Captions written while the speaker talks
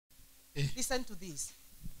Listen to this.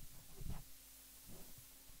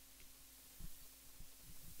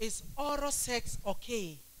 Is oral sex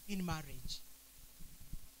okay in marriage?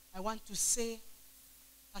 I want to say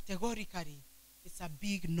categorically, it's a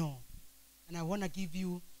big no. And I want to give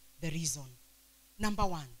you the reason. Number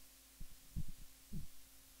one,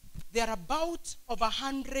 there are about over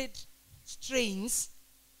 100 strains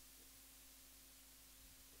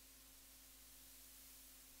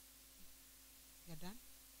You're done?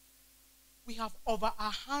 We have over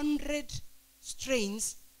 100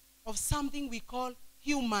 strains of something we call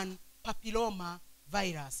human papilloma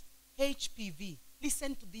virus, HPV.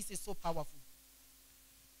 Listen to this, it's so powerful.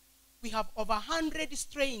 We have over 100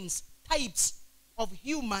 strains, types of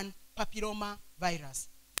human papilloma virus.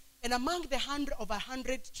 And among the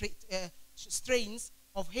 100 strains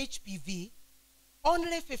of HPV,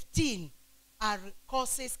 only 15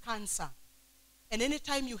 causes cancer. And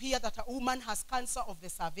anytime you hear that a woman has cancer of the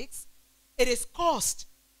cervix, it is caused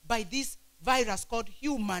by this virus called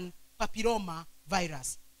human papilloma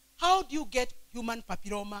virus. How do you get human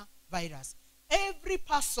papilloma virus? Every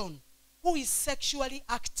person who is sexually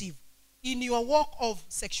active in your walk of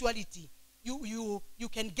sexuality, you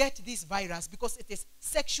can get this virus because it is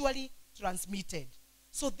sexually transmitted.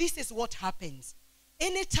 So this is what happens.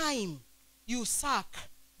 Anytime you suck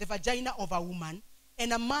the vagina of a woman,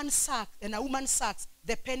 and a woman sucks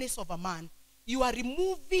the penis of a man, you are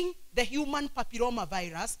removing the human papilloma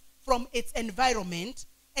virus from its environment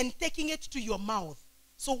and taking it to your mouth.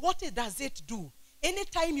 So what does it do?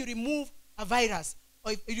 Anytime you remove a virus,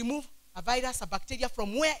 or if you remove a virus, a bacteria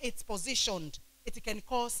from where it's positioned, it can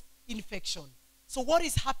cause infection. So what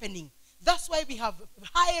is happening? That's why we have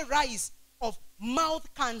high rise of mouth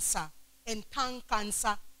cancer and tongue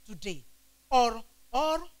cancer today. Or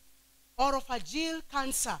orophageal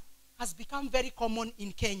cancer has become very common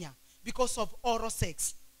in Kenya because of oral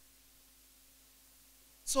sex.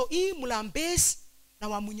 So hii mulambes na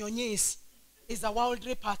wamunyonyes is a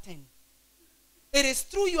worldly pattern. It is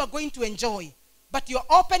true you are going to enjoy, but you are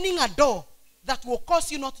opening a door that will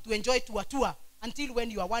cause you not to enjoy tuatua until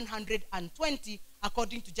when you are 120,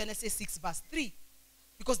 according to Genesis 6 verse 3.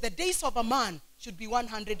 Because the days of a man should be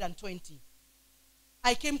 120.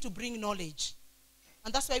 I came to bring knowledge.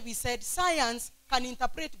 And that's why we said science can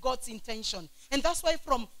interpret God's intention. And that's why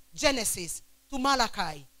from Genesis to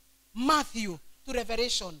Malachi, Matthew to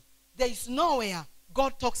Revelation, there is nowhere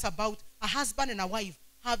God talks about a husband and a wife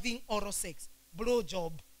having oral sex, blow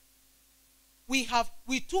job. We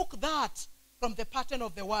took that from the pattern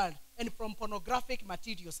of the world and from pornographic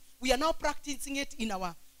materials. We are now practicing it in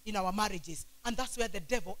our marriages. And that's where the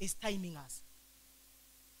devil is timing us.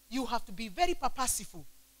 You have to be very purposeful.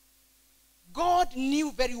 God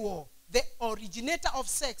knew very well, the originator of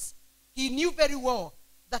sex, he knew very well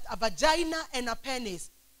that a vagina and a penis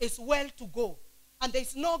is well to go. And there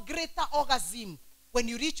is no greater orgasm when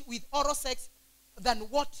you reach with oral sex than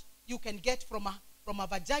what you can get from a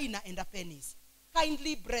vagina and a penis.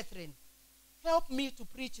 Kindly, brethren, help me to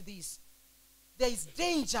preach this. There is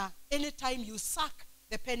danger anytime you suck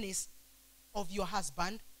the penis of your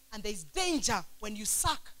husband, and there is danger when you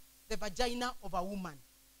suck the vagina of a woman.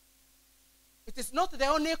 It is not the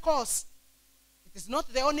only cause. It is not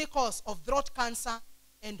the only cause of throat cancer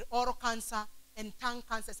and oral cancer and tongue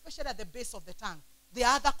cancer, especially at the base of the tongue. There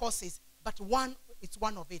are other causes, but it's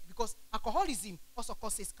one of it, because alcoholism also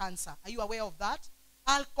causes cancer. Are you aware of that?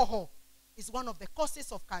 Alcohol is one of the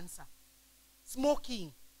causes of cancer.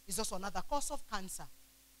 Smoking is also another cause of cancer.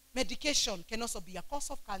 Medication can also be a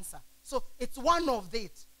cause of cancer. So it's one of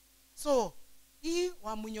it. So,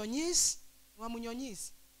 wamunyonyis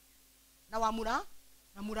na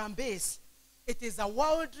murambes. It is a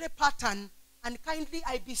worldly pattern, and kindly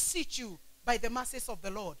I beseech you by the mercies of the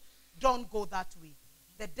Lord, don't go that way.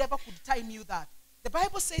 The devil could time you that. The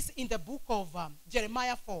Bible says in the book of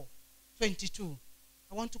Jeremiah 4:22.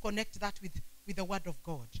 I want to connect that with the word of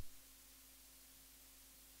God.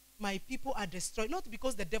 My people are destroyed, not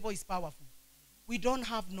because the devil is powerful. We don't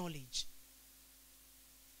have knowledge.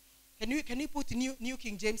 Can you put New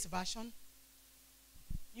King James Version?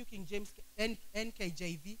 New King James,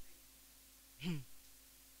 NKJV.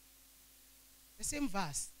 The same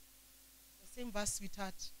verse. The same verse,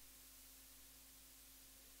 sweetheart.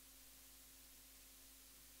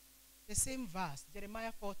 The same verse,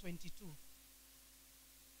 Jeremiah 4:22.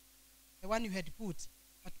 The one you had put,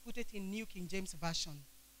 but put it in New King James Version.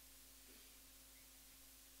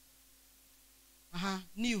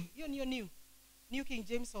 New. New King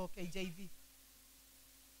James or KJV.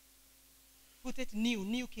 Put it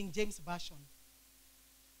New King James Version.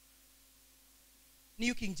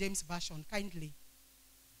 New King James Version, kindly.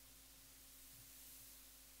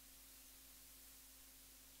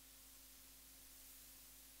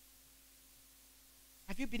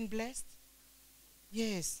 you been blessed?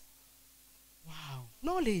 Yes. Wow.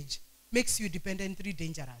 Knowledge makes you dependently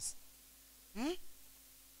dangerous.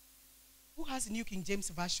 Who has New King James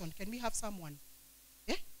Version? Can we have someone?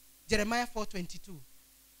 Eh? Jeremiah 4:22.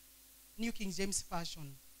 New King James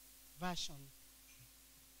Version.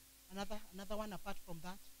 Another one apart from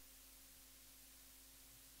that.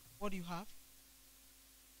 What do you have?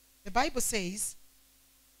 The Bible says,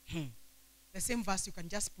 the same verse, you can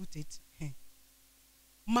just put it.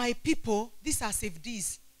 My people, these are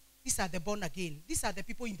safeties. These are the born again. These are the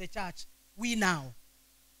people in the church. We now.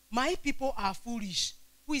 My people are foolish.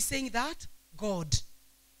 Who is saying that? God.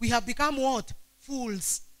 We have become what?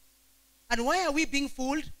 Fools. And why are we being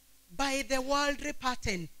fooled? By the worldly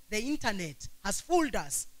pattern. The internet has fooled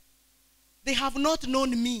us. They have not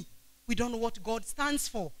known me. We don't know what God stands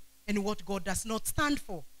for and what God does not stand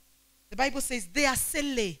for. The Bible says they are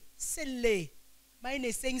sele. Sele. Mine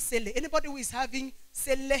is saying sele. Anybody who is having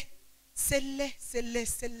sele? Sele.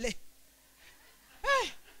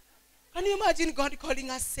 Hey, can you imagine God calling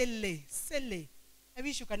us sele? Sele. I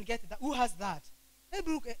wish you can get that. Who has that? Hey,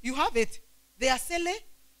 Brooke, you have it. They are sele.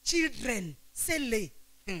 Children. Sele.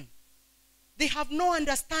 They have no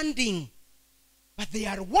understanding. But they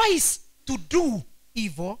are wise to do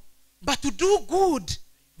evil. But to do good,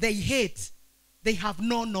 they hate. They have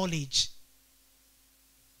no knowledge.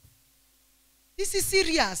 This is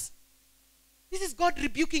serious. This is God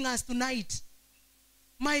rebuking us tonight.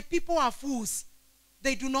 My people are fools.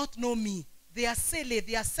 They do not know me. They are silly.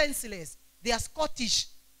 They are senseless. They are Scottish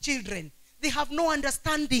children. They have no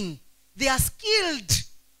understanding. They are skilled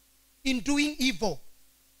in doing evil.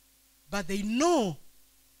 But they know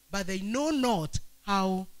not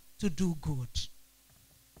how to do good.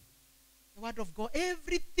 The word of God,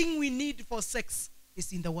 everything we need for sex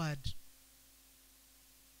is in the word.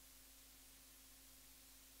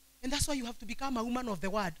 And that's why you have to become a woman of the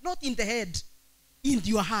word. Not in the head, in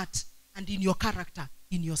your heart, and in your character,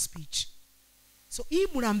 in your speech. So,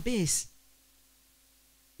 even,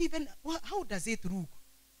 how does it look?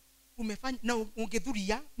 Umefanya, na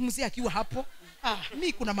ungedhuria, mzee akiwa hapo.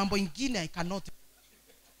 Mi kuna mambo ingine I cannot.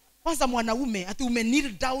 Kwanza mwanaume, ati ume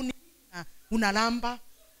kneel down, unalamba.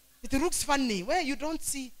 It looks funny, where you don't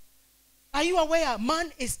see. Are you aware? A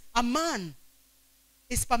man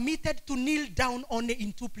is permitted to kneel down only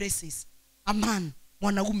in two places. A man,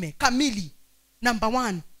 mwanaume, kamili. Number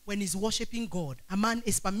one, when he's worshiping God, a man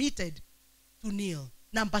is permitted to kneel.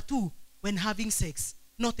 Number two, when having sex,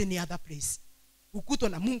 not any other place. Ukuto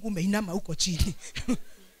na Mungu umeinama uko chini.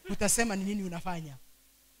 Utasema ni nini unafanya?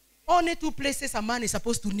 Only two places a man is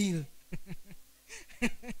supposed to kneel.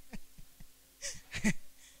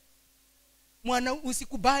 Mwana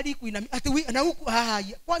usikubali kuinama. Na huku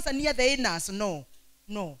kwanza near the anus, no.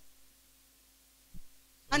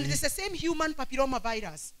 And it is the same human papilloma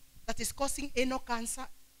virus that is causing anal cancer,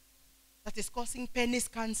 that is causing penis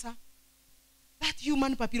cancer. That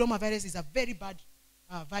human papilloma virus is a very bad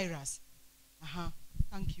virus.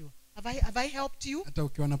 Thank you. Have I helped you? Hata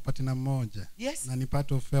ukiwa na partner mmoja. Yes. Na ni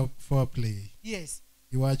part of foreplay. Yes.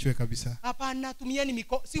 Iwachwe kabisa. Hapana, tumieni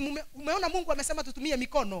mikono. Si umeona Mungu amesema tutumie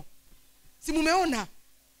mikono? Si mumeona?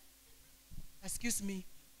 Excuse me.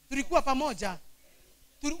 Tulikuwa pamoja.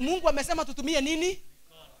 Mungu amesema tutumie nini?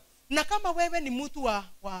 Na kama wewe ni mtu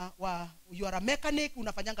you are a mechanic,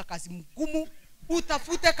 unafanyanga kazi mgumu,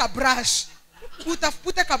 utafute ka brush.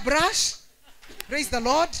 Praise the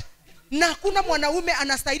Lord. Na kuna mwanaume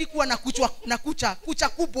anastahili kuwa na kucha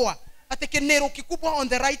kubwa. Atekenero kikubwa on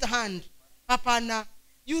the right hand. Hapana.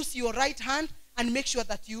 Use your right hand and make sure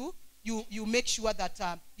that you make sure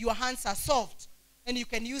that your hands are soft. And you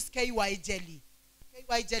can use KY jelly.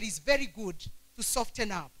 KY jelly is very good to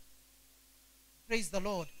soften up. Praise the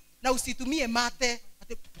Lord. Na usitumie mate.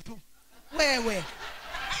 Wewe.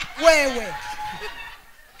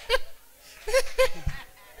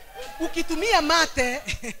 Ukitumia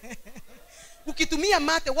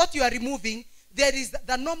mate, what you are removing, there is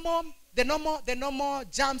the normal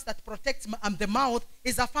germs that protects the mouth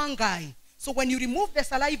is a fungi. So when you remove the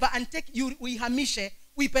saliva and uihamishe,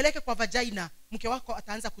 uipeleke kwa vagina, mke wako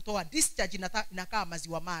ataanza kutoa discharge inakaa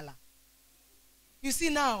maziwa mala. You see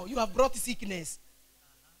now, you have brought sickness.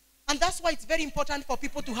 And that's why it's very important for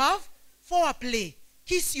people to have foreplay.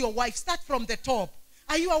 Kiss your wife. Start from the top.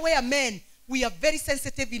 Are you aware, men? We are very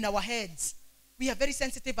sensitive in our heads. We are very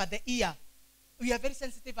sensitive at the ear. We are very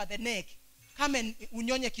sensitive at the neck. Come and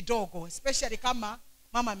unyonye kidogo. Especially kama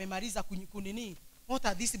mama amemaliza kunini. What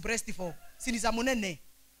are these breasts for? Sini za Munene.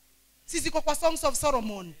 Sisi kwa Songs of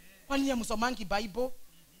Solomon. Kwani ya msomangi Bible?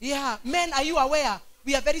 Yeah. Men, are you aware?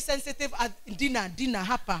 We are very sensitive at dinner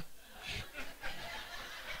hapa.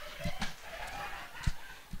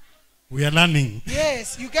 We are learning.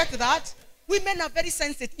 Yes, you get that? Women are very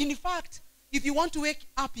sensitive. In fact, if you want to wake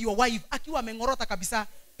up your wife, akiwa amengorota kabisa,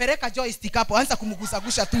 pereka joystick hapo, anza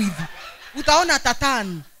kumgusagusha tu hivi. Utaona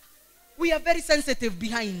tatan. We are very sensitive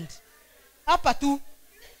behind. Hapa tu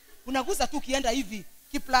unagusa tu kienda hivi,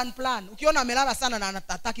 plan. Ukiona amelala sana na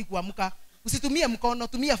anatataki kuamka, usitumie mkono,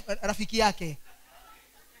 tumia rafiki yake.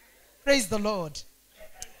 Praise the Lord.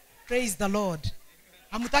 Praise the Lord.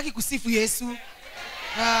 Hamutaki kusifu Yesu.